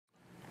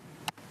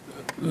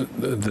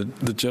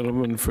the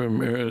gentleman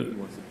from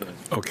Arizona?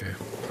 Okay.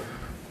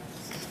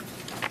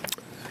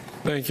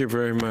 Thank you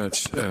very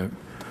much. Good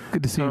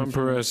to see you. Tom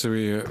Perez,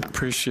 we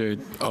appreciate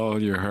all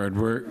your hard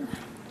work.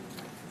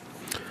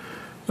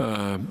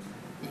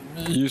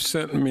 You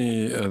sent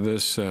me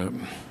this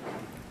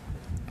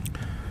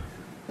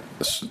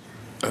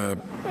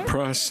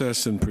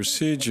process and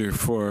procedure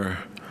for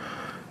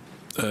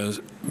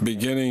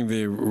beginning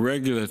the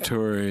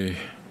regulatory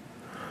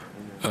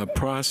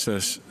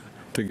process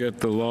to get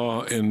the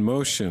law in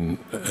motion.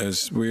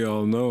 As we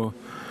all know,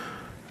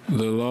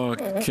 the law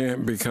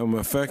can't become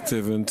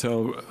effective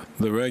until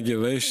the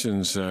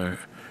regulations are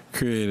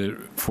created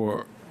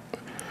for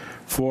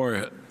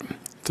it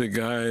to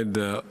guide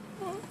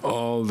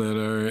all that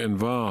are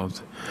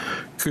involved.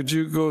 Could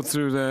you go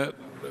through that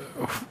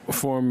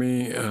for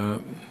me,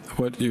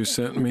 what you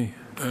sent me?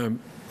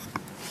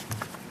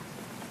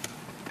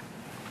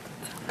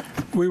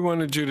 We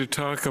wanted you to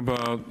talk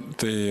about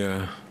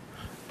the,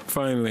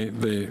 finally,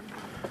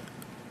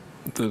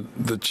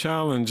 the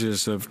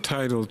challenges of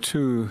Title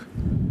II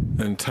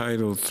and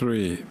Title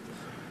III,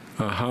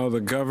 how the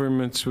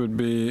governments would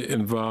be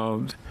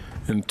involved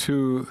in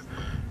II,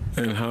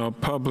 and how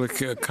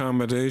public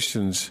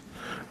accommodations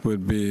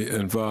would be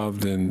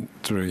involved in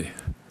III.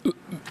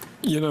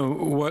 You know,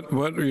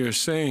 what you're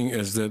saying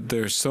is that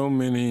there's so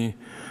many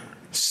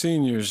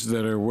seniors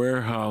that are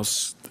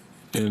warehoused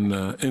in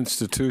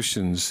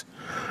institutions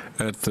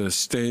at the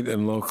state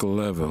and local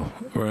level,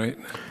 right?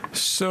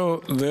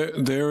 So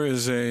there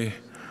is a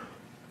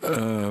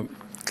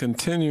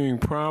continuing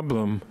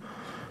problem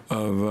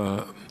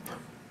of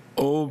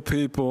old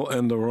people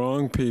and the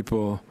wrong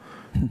people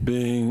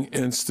being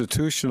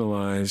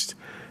institutionalized,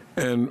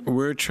 and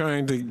we're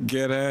trying to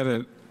get at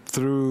it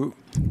through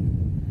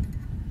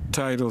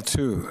Title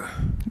II.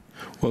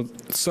 Well,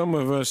 some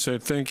of us are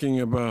thinking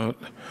about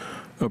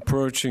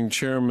approaching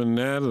Chairman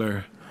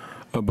Nadler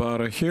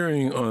about a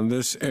hearing on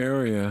this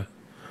area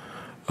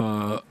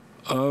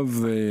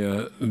of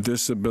the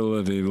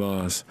disability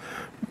laws,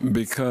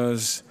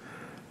 because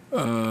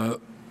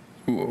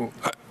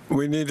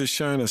we need to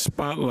shine a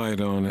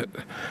spotlight on it,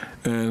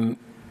 and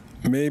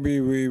maybe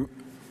we will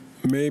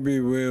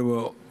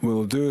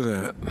do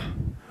that.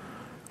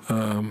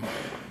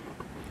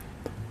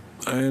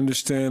 I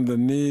understand the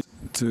need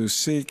to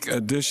seek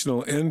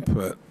additional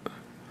input,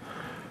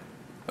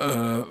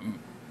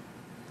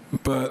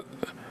 but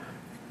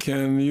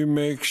can you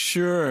make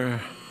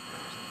sure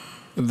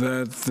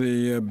that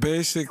the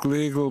basic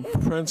legal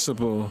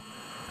principle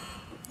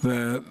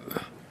that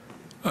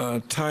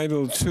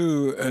Title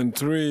II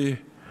and III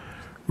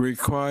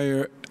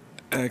require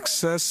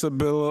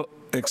accessible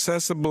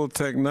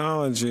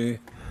technology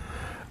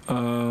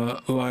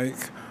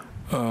like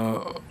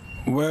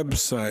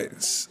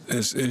websites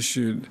is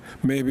issued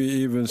maybe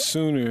even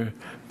sooner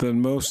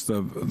than most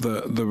of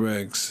the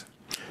regs?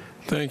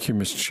 Thank you,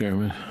 Mr.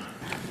 Chairman.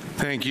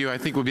 Thank you. I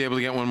think we'll be able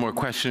to get one more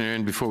questioner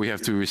in before we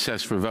have to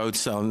recess for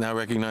votes. I'll now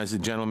recognize the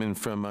gentleman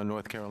from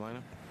North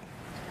Carolina.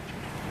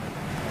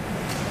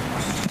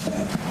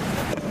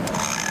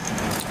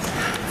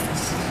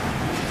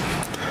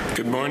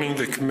 Good morning.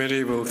 The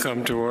committee will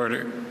come to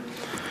order.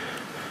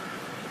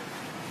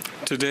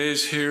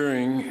 Today's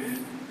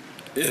hearing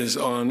is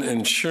on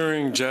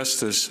ensuring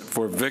justice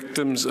for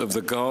victims of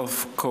the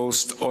Gulf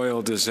Coast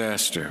oil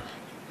disaster.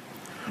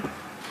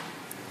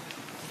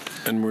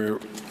 And we're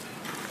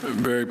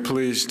very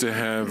pleased to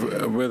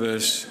have with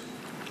us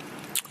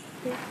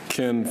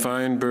Ken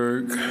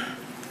Feinberg,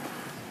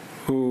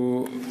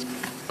 who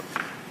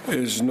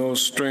is no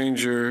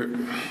stranger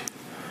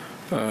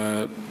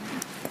to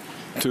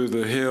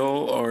the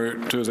Hill or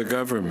to the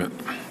government.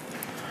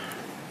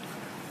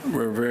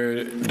 We're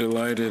very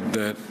delighted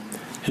that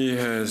he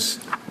has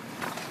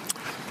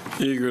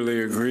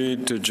eagerly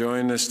agreed to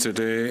join us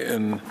today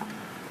in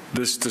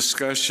this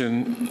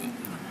discussion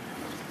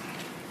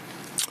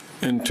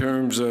in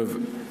terms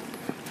of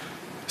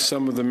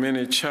some of the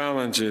many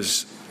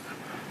challenges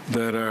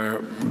that are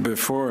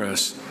before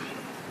us.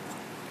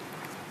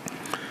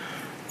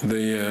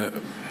 The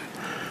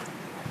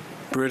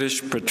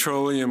British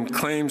petroleum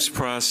claims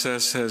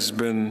process has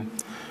been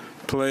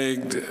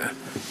plagued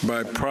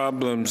by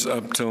problems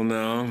up till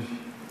now,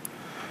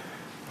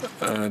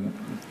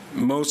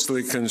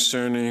 mostly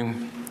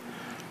concerning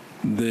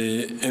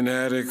the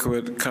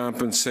inadequate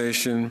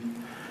compensation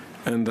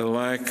and the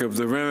lack of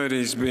the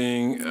remedies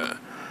being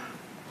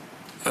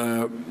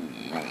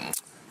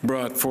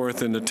brought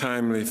forth in a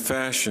timely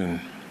fashion.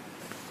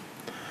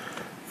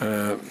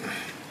 There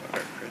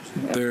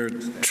are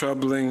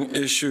troubling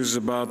issues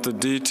about the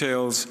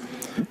details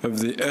of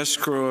the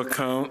escrow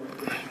account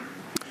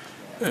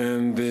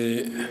and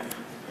the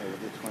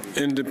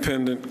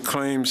independent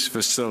claims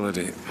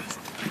facility.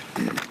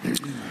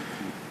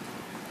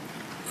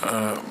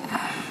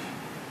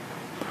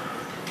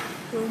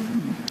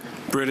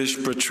 British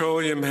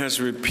Petroleum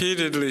has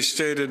repeatedly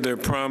stated their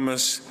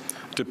promise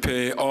to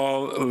pay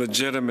all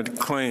legitimate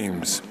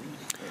claims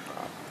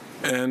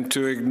and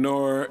to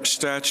ignore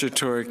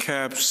statutory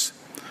caps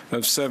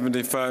of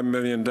 $75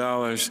 million,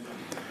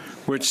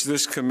 which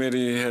this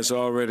committee has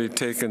already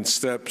taken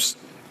steps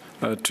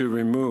to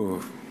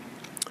remove.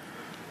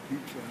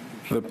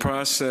 The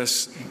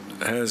process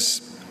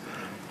has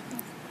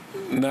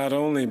not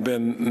only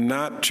been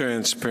not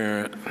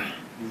transparent,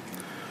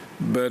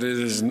 but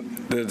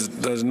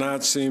it does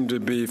not seem to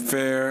be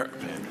fair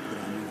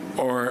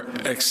or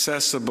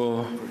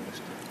accessible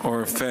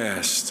or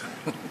fast.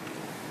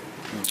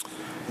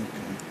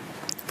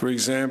 For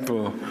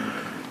example,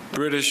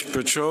 British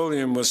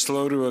Petroleum was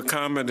slow to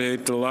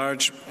accommodate the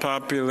large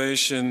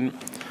population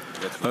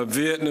of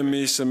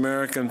Vietnamese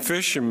American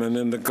fishermen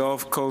in the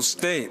Gulf Coast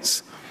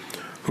states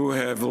who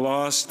have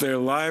lost their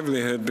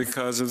livelihood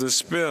because of the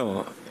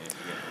spill.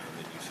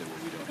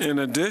 In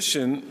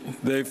addition,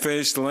 they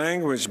faced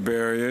language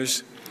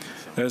barriers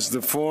as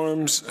the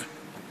forms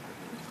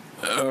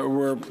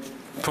were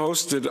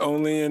posted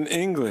only in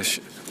English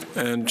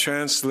and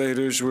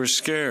translators were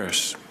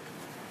scarce.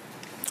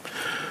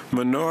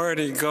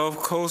 Minority Gulf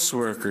Coast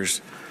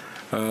workers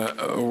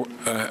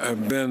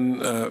have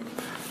been,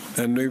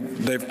 and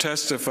they've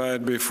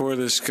testified before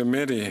this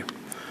committee,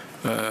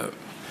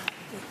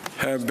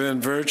 have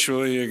been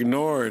virtually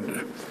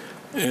ignored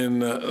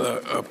in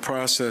a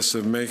process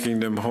of making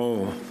them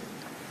whole.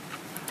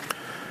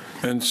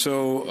 And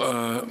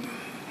so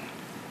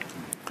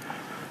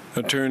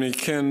Attorney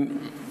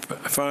Ken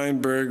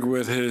Feinberg,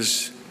 with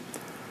his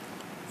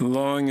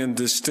long and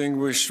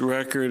distinguished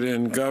record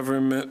in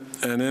government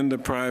and in the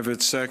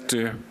private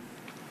sector,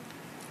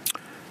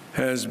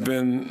 has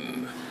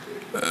been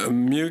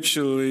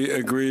mutually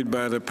agreed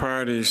by the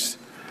parties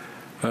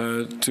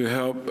to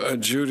help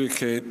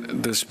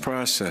adjudicate this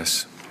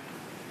process.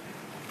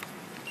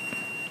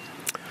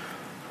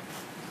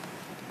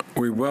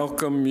 We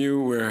welcome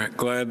you. We're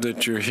glad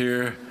that you're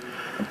here.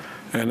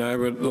 And I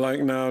would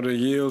like now to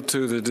yield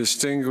to the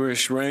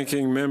distinguished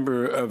ranking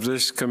member of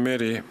this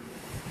committee,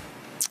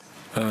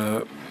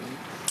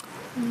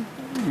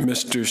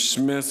 Mr.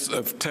 Smith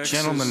of Texas.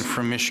 Gentleman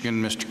from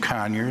Michigan, Mr.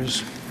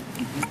 Conyers.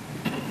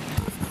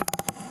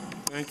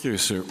 Thank you,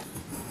 sir.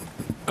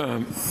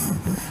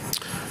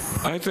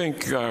 I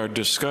think our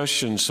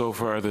discussion so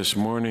far this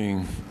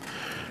morning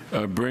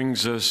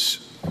brings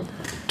us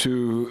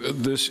to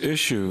this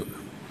issue.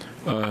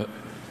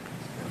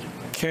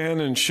 Can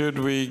and should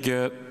we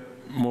get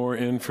more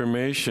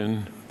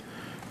information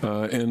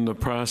in the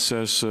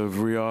process of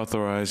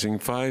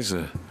reauthorizing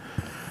FISA?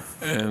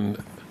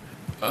 And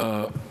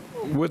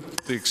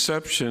with the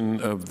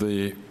exception of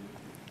the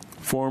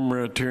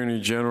former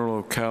Attorney General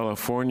of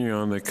California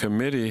on the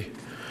committee,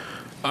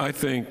 I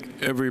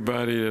think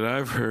everybody that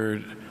I've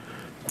heard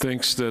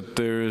thinks that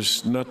there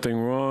is nothing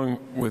wrong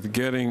with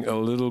getting a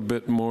little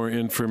bit more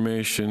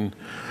information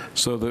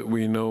so that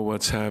we know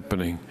what's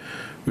happening.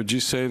 Would you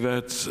say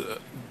that's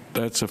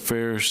a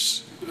fair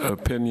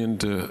opinion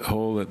to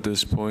hold at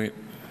this point,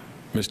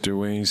 Mr.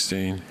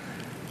 Weinstein?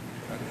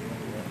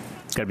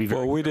 It's got to be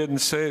very. Well, we didn't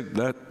say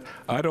that.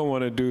 I don't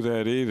want to do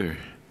that either.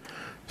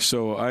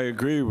 So I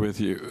agree with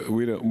you.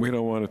 We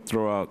don't want to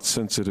throw out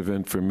sensitive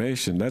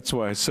information. That's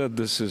why I said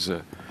this is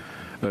a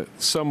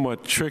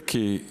somewhat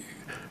tricky,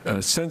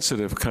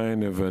 sensitive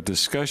kind of a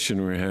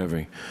discussion we're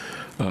having.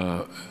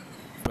 But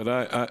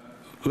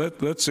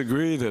let's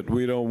agree that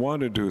we don't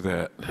want to do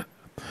that.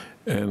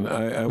 And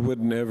I would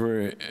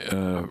never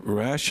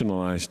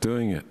rationalize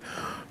doing it.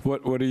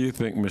 What do you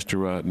think, Mr.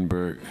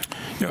 Rottenberg?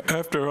 Yeah,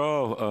 after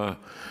all,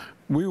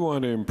 we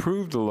want to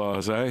improve the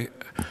laws. I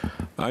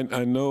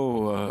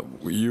know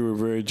you were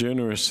very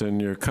generous in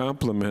your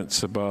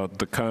compliments about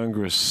the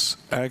Congress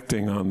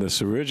acting on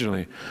this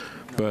originally,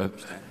 but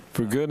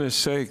for goodness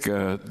sake,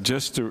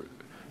 just to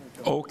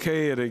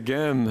okay it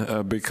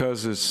again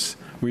because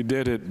we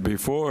did it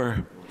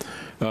before,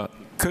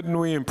 couldn't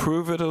we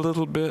improve it a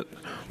little bit?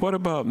 What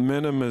about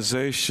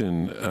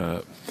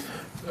minimization,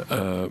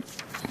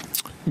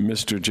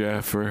 Mr.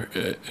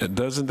 Jaffer?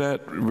 Doesn't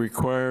that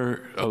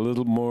require a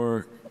little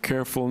more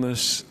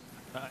carefulness?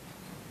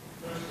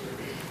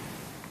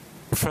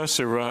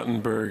 Professor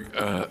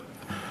Rottenberg,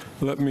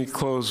 let me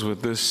close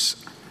with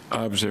this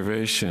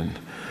observation.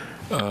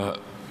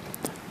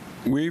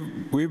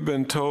 We've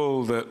been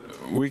told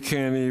that we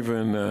can't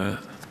even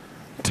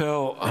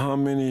tell how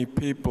many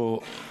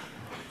people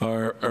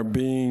are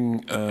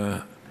being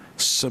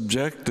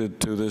subjected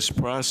to this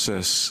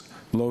process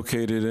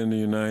located in the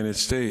United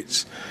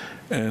States,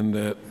 and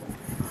that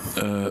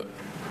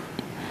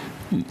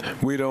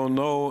we don't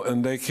know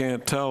and they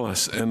can't tell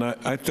us. And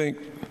I think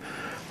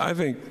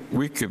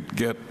we could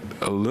get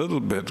a little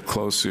bit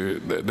closer.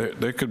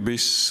 There could be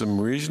some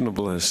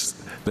reasonableness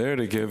there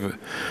to give.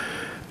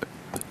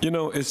 You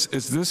know, it's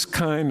this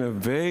kind of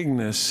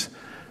vagueness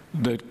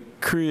that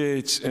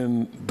creates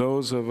in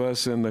those of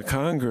us in the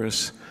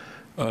Congress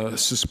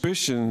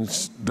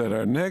suspicions that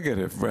are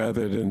negative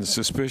rather than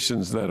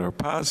suspicions that are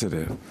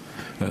positive.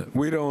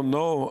 We don't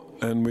know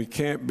and we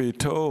can't be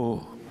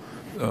told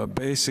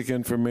basic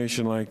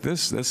information like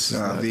this. This is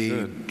not the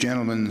good.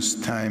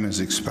 Gentleman's time has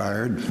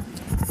expired.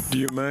 Do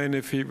you mind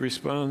if he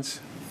responds?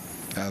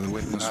 The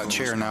witness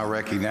Chair now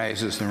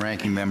recognizes the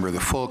ranking member of the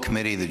full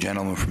committee, the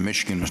gentleman from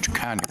Michigan, Mr.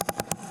 Conyers.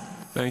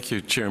 Thank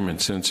you, Chairman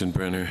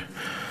Sensenbrenner.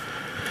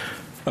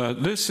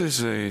 This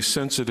is a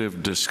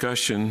sensitive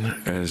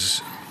discussion,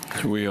 as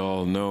we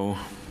all know,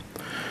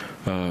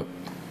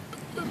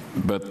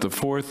 but the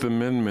Fourth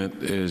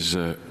Amendment is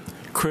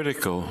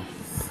critical,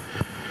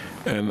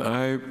 and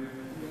I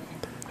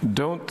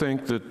don't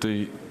think that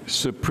the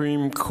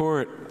Supreme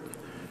Court,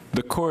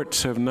 the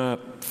courts have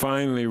not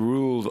finally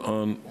ruled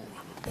on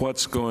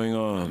what's going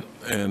on.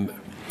 And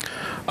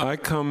I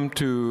come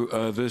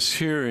to this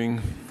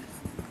hearing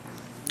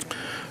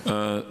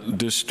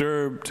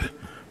disturbed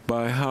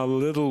by how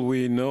little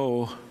we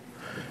know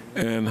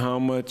and how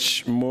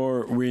much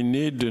more we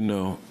need to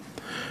know.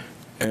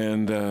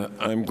 And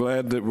I'm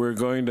glad that we're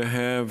going to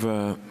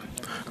have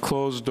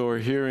closed-door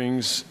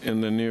hearings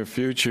in the near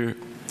future,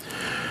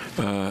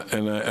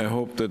 and I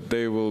hope that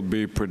they will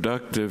be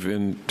productive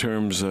in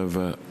terms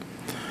of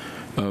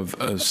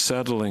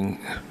settling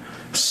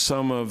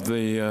some of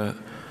the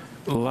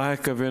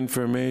lack of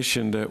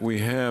information that we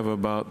have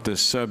about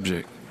this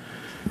subject.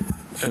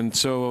 And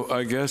so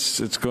I guess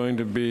it's going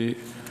to be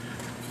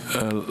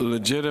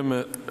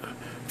legitimate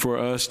for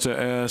us to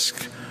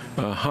ask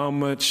how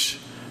much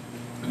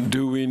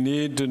do we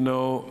need to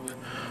know,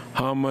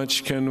 how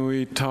much can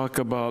we talk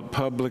about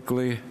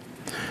publicly,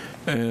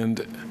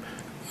 and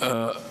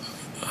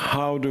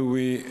how do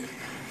we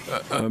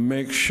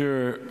make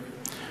sure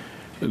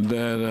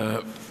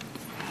that,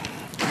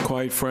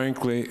 quite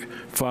frankly,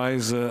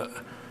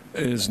 FISA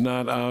is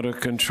not out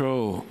of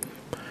control.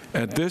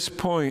 At this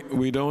point,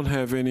 we don't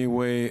have any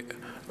way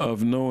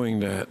of knowing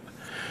that.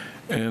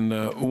 And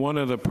one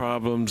of the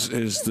problems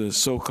is the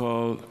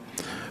so-called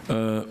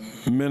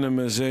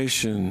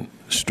minimization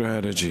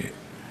strategy.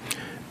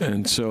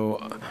 And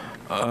so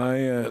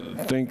I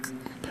think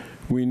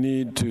we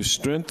need to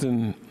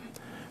strengthen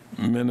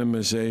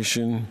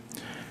minimization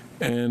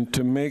and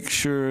to make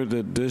sure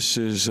that this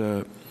is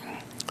a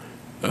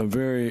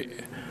very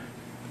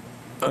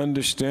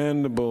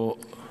understandable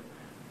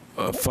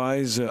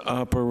FISA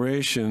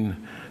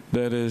operation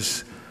that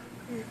is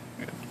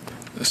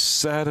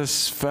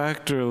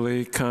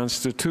satisfactorily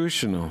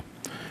constitutional.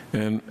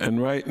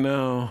 And right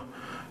now,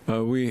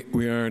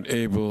 we aren't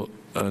able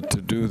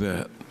to do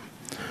that.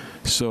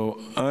 So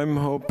I'm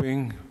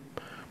hoping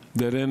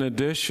that in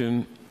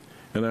addition,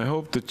 and I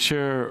hope the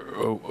chair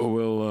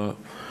will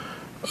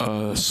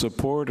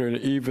support or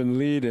even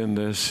lead in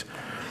this,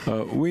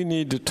 we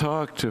need to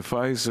talk to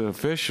FISA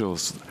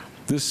officials.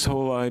 This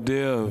whole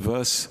idea of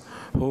us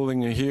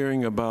holding a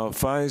hearing about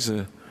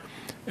FISA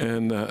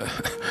and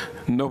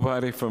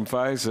nobody from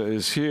FISA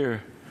is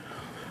here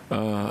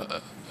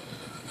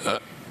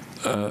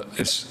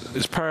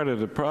is part of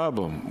the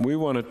problem. We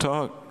want to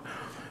talk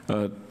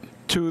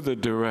to the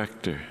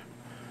director,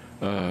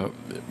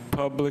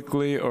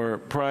 publicly or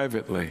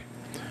privately.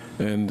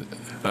 And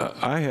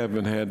I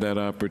haven't had that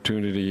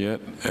opportunity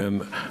yet,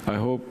 and I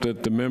hope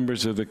that the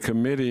members of the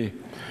committee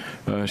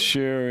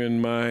share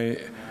in my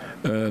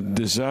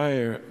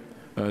desire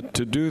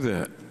to do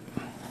that.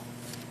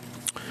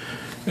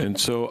 And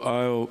so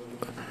I'll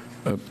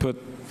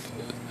put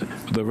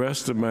the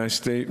rest of my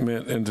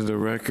statement into the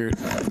record.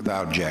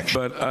 Without objection.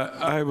 But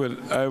I would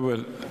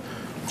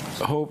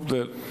hope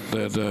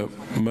that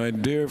my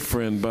dear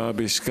friend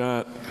Bobby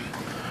Scott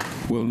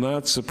will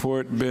not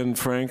support Ben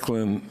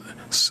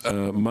Franklin's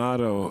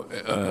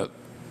motto,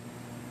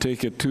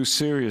 take it too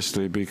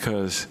seriously,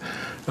 because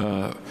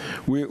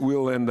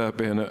we'll end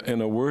up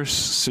in a worse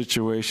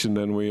situation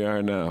than we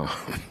are now.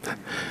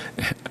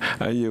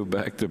 I yield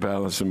back the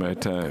balance of my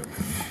time.